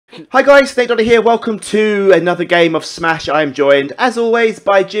Hi guys, SnakeDoctor here. Welcome to another game of Smash. I am joined, as always,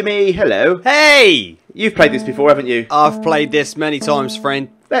 by Jimmy. Hello. Hey! You've played this before, haven't you? I've played this many times, friend.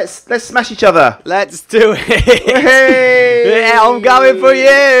 Let's smash each other. Let's do it. Hey! Yeah, I'm going for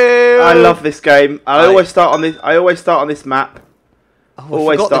you. I love this game. I always start on this map. Oh,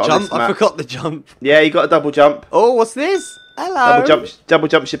 I forgot the jump. I forgot the jump. Yeah, you got a double jump. Oh, what's this? Hello. Double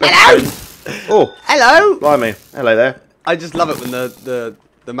jump. Your best Hello. friend. Oh, hello. Blimey. Hello there. I just love it when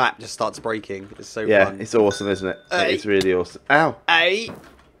the map just starts breaking. It's so fun. Yeah, it's awesome, isn't it? Hey. It's really awesome. Ow. Hey.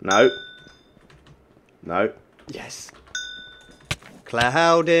 No. No. Yes.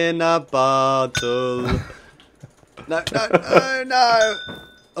 Cloud in a bottle. No.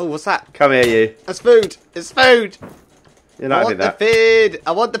 Oh, what's that? Come here, you. That's food. It's food. You're not having that.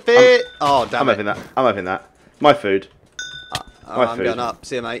 I want the feed. Oh, damn it. I'm having that. My food. I'm going up.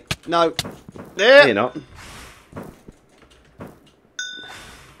 See you, mate. No. No, you're not.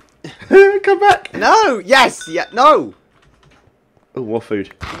 Come back. No. Yes. Yeah. No. Oh, more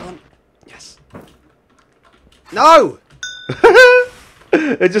food. Come on. Yes. No.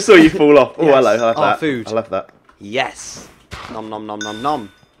 I just saw you fall off. Oh, Yes. hello. I love that. Food. I love that. Yes. Nom nom nom nom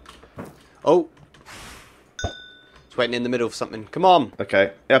nom. Oh. It's waiting in the middle of something. Come on.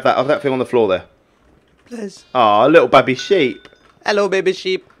 Okay. Have that thing on the floor there. Please. Oh, a little baby sheep. Hello, baby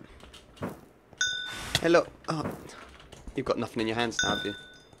sheep. Hello. Oh. You've got nothing in your hands now, have you?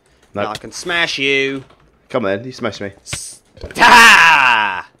 No. Now I can smash you. Come on, you smash me.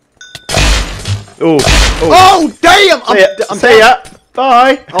 Ta! Oh. Oh, damn! See ya.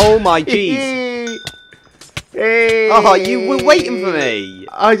 Bye. Oh my jeez. Hey. Oh, you were waiting for me.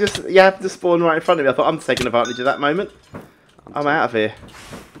 You happened to spawn right in front of me. I thought I'm taking advantage of that moment. I'm out of here.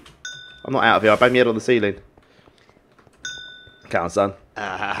 I'm not out of here. I banged my head on the ceiling. Come on, son.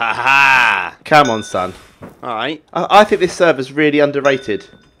 Come on, son. Alright. I think this server's really underrated.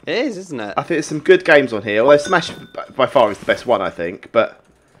 It is, isn't it? I think there's some good games on here. Although Smash by far is the best one, I think. But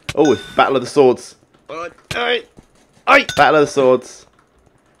Battle of the Swords. Battle of the Swords.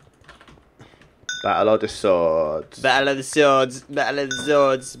 Battle of the Swords. Battle of the Swords. Battle of the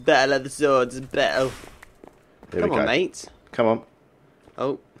Swords. Battle of the Swords. Battle. Here Come we on, go. mate. Come on.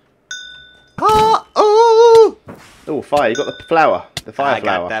 Oh. Ah! Oh! Oh, fire! You got the flower. The fire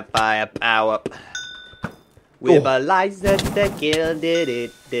flower. I got that fire power. With a license to kill, did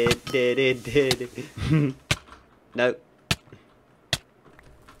it. No.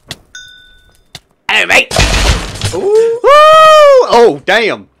 Hello, mate. Ooh. Oh,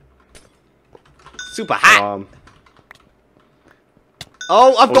 damn. Super hot.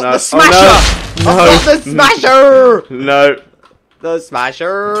 Oh, I've got the smasher. Oh, no. I've got the smasher. No. The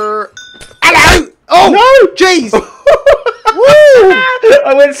smasher. Hello. Oh no. Jeez. Woo!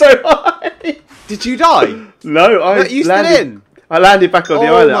 I went so high. Did you die? No, you still in? I landed back on the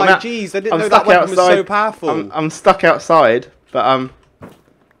island. Oh my jeez! I didn't know that stuck weapon was outside. so powerful. I'm stuck outside, but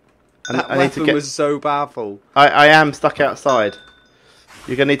that I need to weapon was so powerful. I am stuck outside.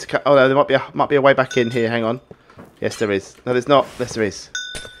 You're gonna need to. Oh no, there might be a way back in here. Hang on. Yes, there is. No, there's not. Yes, there is.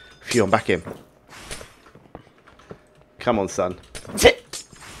 Phew, I'm back in. Come on, son.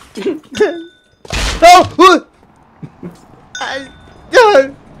 Oh!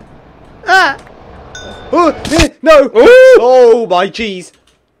 No! Ah! Oh, no! Ooh! Oh my jeez!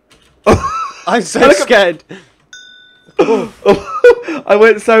 I'm so scared. I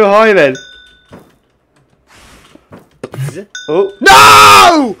went so high then. Oh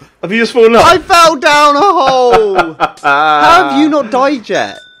no! Have you just fallen off? I fell down a hole. How have you not died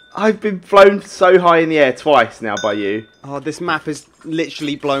yet? I've been flown so high in the air twice now by you. Oh, this map is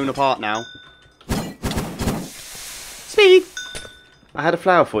literally blown apart now. Speed! I had a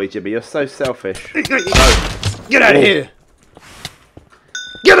flower for you, Jimmy. You're so selfish. No. Get out of here!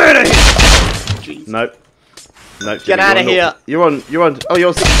 Get out of here! Jeez. Nope. Nope. Jimmy, Get out of here! You're on. Oh, you're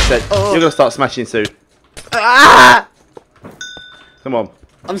on 60%. Oh. You're gonna start smashing soon. Ah! Come on.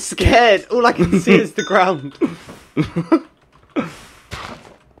 I'm scared. All I can see is the ground.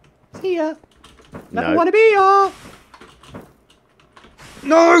 See ya. Never wanna be ya.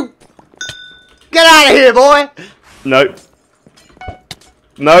 No! Get out of here, boy! Nope.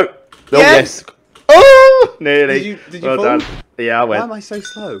 Nope. Oh, Yeah. yes. Oh! Nearly. Did you well fall? done. Yeah, I went. Why am I so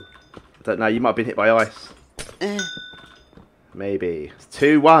slow? I don't know. You might have been hit by ice. Maybe. It's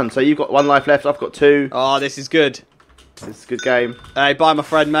 2-1. So you've got 1 life left. I've got 2. Oh, this is good. This is a good game. Hey, bye, my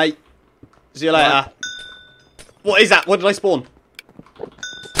friend, mate. See you later. What is that? What did I spawn?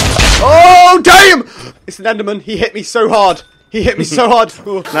 Oh, damn! It's an Enderman. He hit me so hard. He hit me so hard.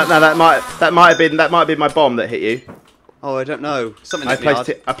 No, that might have been my bomb that hit you. Oh, I don't know. Something I hit me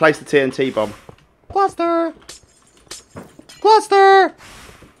hard. placed the TNT bomb. Cluster! Cluster!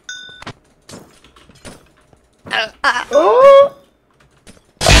 Oh!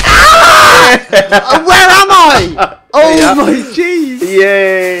 Where am I? Oh Yeah. my jeez!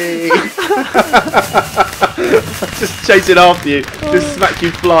 Yay! Just chasing after you. Just smack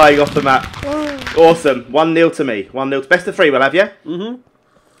you flying off the map. Awesome. 1-0 to me. 1-0 to best of 3, we'll have you?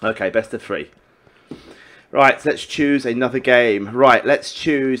 Okay, best of 3. Right, let's choose another game. Right, let's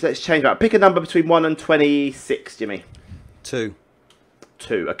change that. Pick a number between 1 and 26, Jimmy. 2.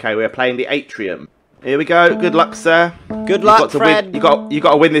 2. Okay, we're playing the Atrium. Here we go. Good luck, sir. Good luck, Fred. You got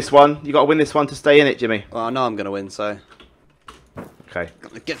to win this one. You got to win this one to stay in it, Jimmy. Well, I know I'm gonna win, so. Okay.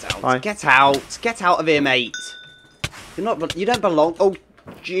 Get out. Hi. Get out. Get out of here, mate. You're not. You don't belong. Oh,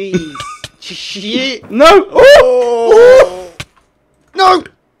 jeez. Shit. No. Oh. No.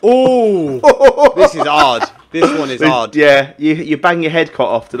 Oh. This is hard. This one is hard. Yeah. You bang your head quite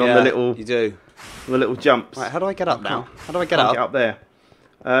often on the little. You do. The little jumps. Right. How do I get up now? How do I get Can't up? Get up there.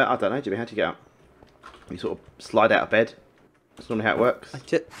 I don't know, Jimmy. How do you get up? You sort of slide out of bed. That's normally how it works.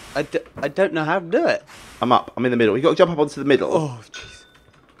 I don't know how to do it. I'm up. I'm in the middle. You got to jump up onto the middle. Oh, jeez.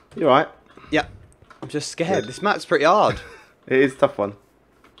 You alright? Yeah. I'm just scared. Good. This map's pretty hard. It is a tough one.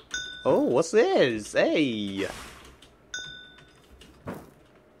 Oh, what's this? Hey.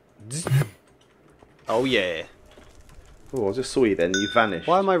 Oh yeah. Oh, I just saw you then. You vanished.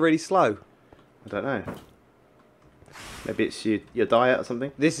 Why am I really slow? I don't know. Maybe it's your diet or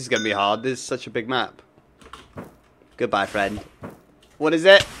something. This is going to be hard. This is such a big map. Goodbye, friend. What is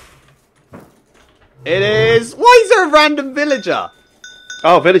it? It is... Why is there a random villager?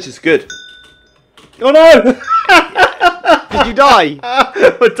 Oh, village is good. Oh no! Did you die?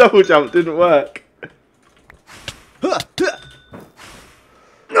 My double jump didn't work. No!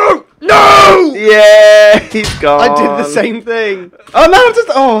 No! Yeah, he's gone. I did the same thing. Oh no!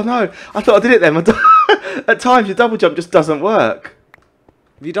 Oh no! I thought I did it then. At times your double jump just doesn't work.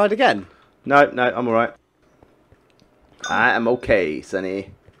 Have you died again? No, I'm all right. I am okay,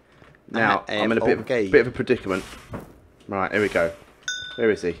 Sonny. Now I'm in a bit of a predicament. Right, here we go. Where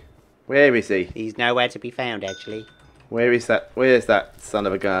is he? Where is he? He's nowhere to be found, actually. Where is that? Where's that son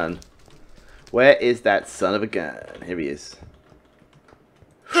of a gun? Where is that son of a gun? Here he is.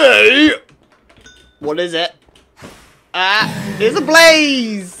 Hey! What is it? It's a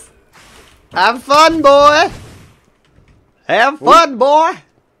blaze! Have fun, boy! Have fun, boy!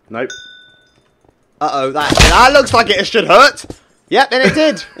 Nope. Uh-oh, that looks like it should hurt. Yep, and it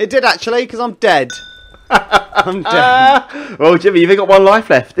did. It did, actually, because I'm dead. I'm dead. Well, Jimmy, you've only got 1 life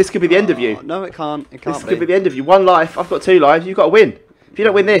left. This could be the end of you. No, it can't. It can't This could be the end of you. 1 life. I've got 2 lives. You've got to win. If you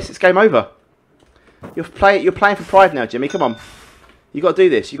don't win this, it's game over. You're playing for pride now, Jimmy. Come on. You got to do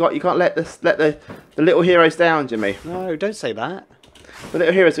this. You can't let the little heroes down, Jimmy. No, don't say that. The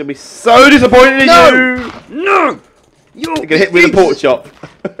little heroes are gonna be so disappointed in you. No! You're gonna hit with a pork chop.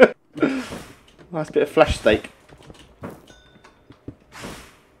 Nice bit of flash steak.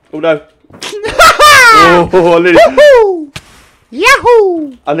 Oh no! Oh,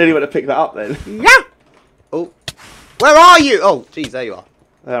 Yahoo! I nearly went to pick that up then. Yeah. Oh, where are you? Oh, jeez, there you are.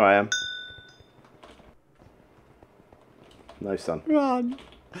 There I am. No, son. Run,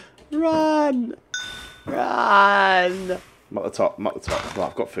 run, run. I'm at the top. I'm at the top. Right,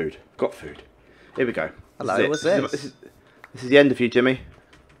 I've got food. Got food. Here we go. Hello, what's this? This is the end of you, Jimmy.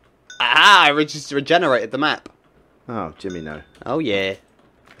 Ah, I just regenerated the map. Oh, Jimmy, no. Oh yeah.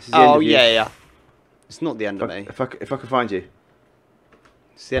 This is the end Oh of you. yeah. It's not the end of me. If I can find you.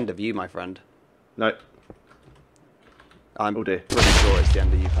 It's the end of you, my friend. No. I'm Oh dear. pretty sure it's the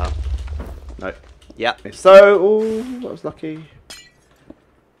end of you, pal. No. Yep. So, oh, that was lucky.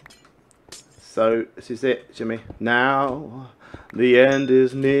 So, this is it, Jimmy. Now, the end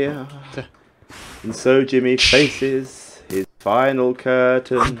is near. And so Jimmy faces his final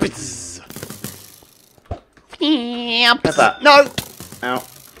curtain. How's that? No. Ow.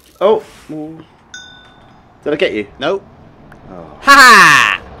 Oh. Ooh. Did I get you? No. Oh.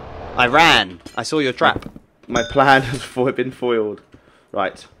 Ha! I ran. I saw your trap. My plan has been foiled.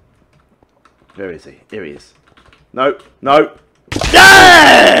 Right. Where is he? Here he is. No. No.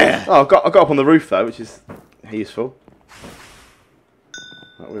 Yeah! Oh, I got up on the roof though, which is useful.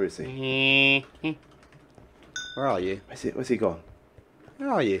 Right, where is he? Where are you? Where's he gone? Where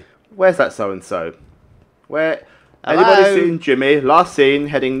are you? Where's that so-and-so? Where? Hello? Anybody seen Jimmy? Last seen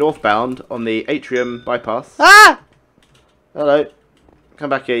heading northbound on the Atrium bypass. Ah! Hello. Come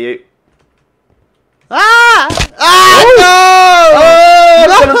back here, you. Ah! Ah!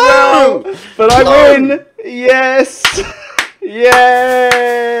 Oh! No! But I No! win! Yes!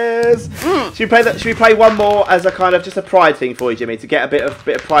 Yes! Should we play one more as a kind of just a pride thing for you, Jimmy, to get a bit of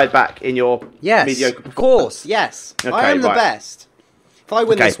pride back in your Yes, mediocre of performance? course, yes. Okay, I am the right. best. If I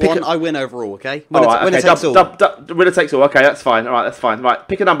win Okay, this one, I win overall, okay? Winner Takes all. Winner takes all. Okay, that's fine. All right, that's fine. Right,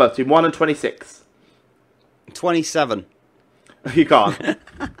 pick a number between 1 and 26. 27. You can't.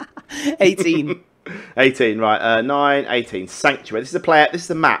 18. 18, right. 9, 18. Sanctuary. This is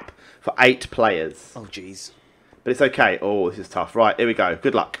a map for 8 players. Oh, jeez. But it's okay. Oh, this is tough. Right, here we go.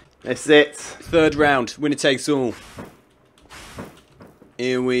 Good luck. This is it. 3rd round. Winner takes all.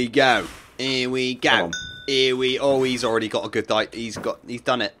 Here we go. Here we go. Here we. Oh, he's already got a good night. He's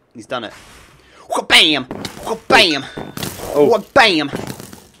done it. He's done it. Bam! Bam! Oh. Bam!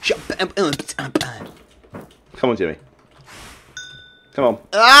 Come on, Jimmy. Come on.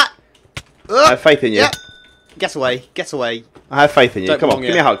 I have faith in you. Yeah. Guess away. Guess away. I have faith in you. Don't Come on, belong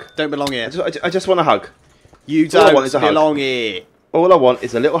give me a hug. Don't belong here. I just want a hug. You All I want don't is a hug. belong here. All I want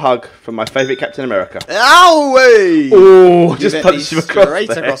is a little hug from my favourite Captain America. Owie! Oh, just punch you across straight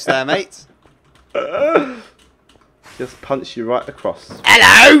there. across there, mate. Just punch you right across.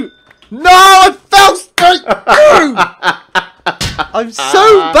 Hello! No, I fell straight through! I'm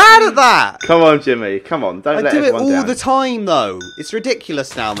so bad at that! Come on, Jimmy. Come on. Don't let I do it everyone all down. the time, though. It's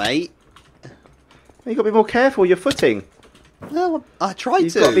ridiculous now, mate. You've got to be more careful. Your footing. No, I try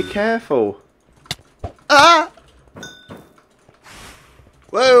You've to. got to be careful. Ah!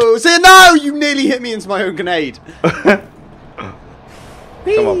 Whoa! See, no! You nearly hit me into my own grenade. Come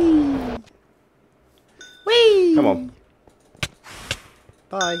on. Whee! Come on.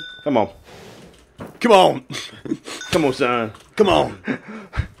 Bye. Come on. Come on. Come on, son. Come on.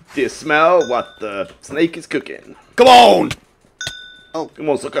 Do you smell what the snake is cooking? Come on. Oh, Come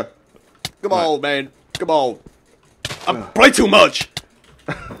on, sucker. come on, man. Come on. I play too much.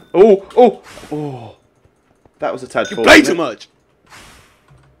 Oh. That was a tad full. Play too much.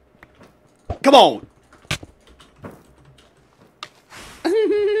 Come on.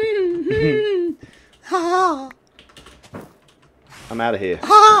 I'm out of here.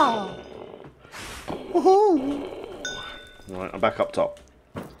 Ah. Right, I'm back up top.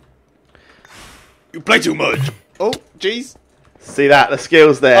 You play too much. Oh, jeez. See that? The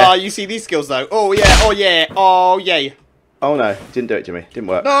skills there. Ah, you see these skills though. Oh yeah. Oh yeah. Oh yeah. Oh no, didn't do it, Jimmy. Didn't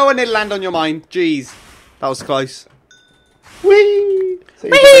work. No, I nearly land on your mine. Jeez, that was close. Whee!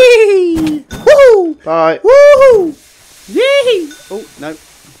 Whee! Woo! Bye. Woo! Yee! Oh no.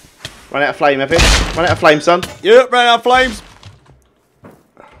 Run out of flame, Evan. Run out of flame, son. Yep, ran out of flames.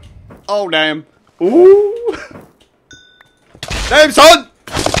 Oh damn. Ooh. Damn, son.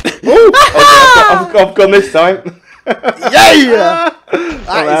 Ooh. I've gone this time. Yeah.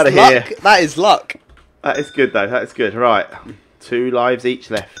 I'm out of luck. here. That is luck. That is good, though. That is good. Right. 2 lives each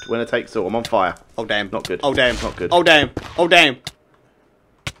left. Winner takes all. I'm on fire. Oh damn. Not good. Oh damn. Not good. Oh damn. Oh damn.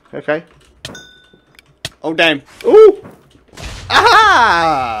 Okay. Oh damn. Ooh.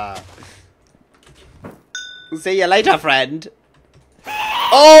 Aha! See you later, friend.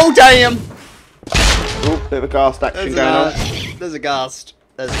 Oh damn. Ooh, bit of a ghast action going on. There's a ghast.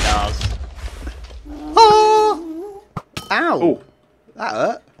 There's a ghast. Oh! Ow! Ooh. That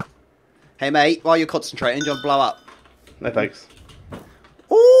hurt. Hey mate, while you're concentrating, do you want to blow up? No thanks.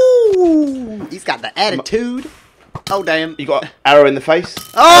 Ooh! He's got the attitude. Oh damn! You got arrow in the face.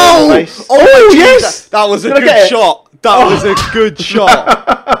 Oh! Arrow in the face. Oh yes! That was a Did I good get it? shot. That was a good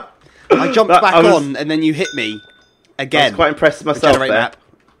shot. I jumped back I was- on, and then you hit me I again. was quite impressed with myself there. Regenerate map.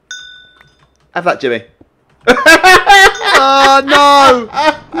 Have that, Jimmy. Oh no!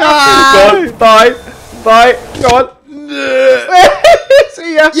 Go No! on. Bye. Go on.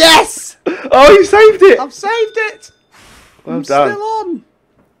 See ya. Yes! Oh, you saved it. I've saved it. Well I'm done. still on.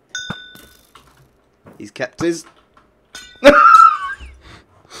 He's kept his.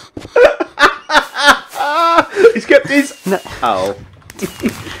 He's kept his. No. Oh.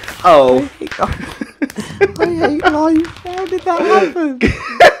 Oh. I hate life. How did that happen?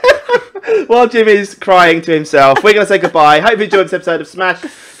 While Jimmy's crying to himself, we're going to say goodbye. Hope you enjoyed this episode of Smash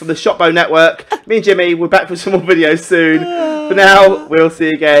from the Shopbo Network. Me and Jimmy, we're back with some more videos soon. For now, we'll see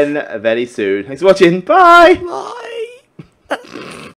you again very soon. Thanks for watching. Bye. Bye.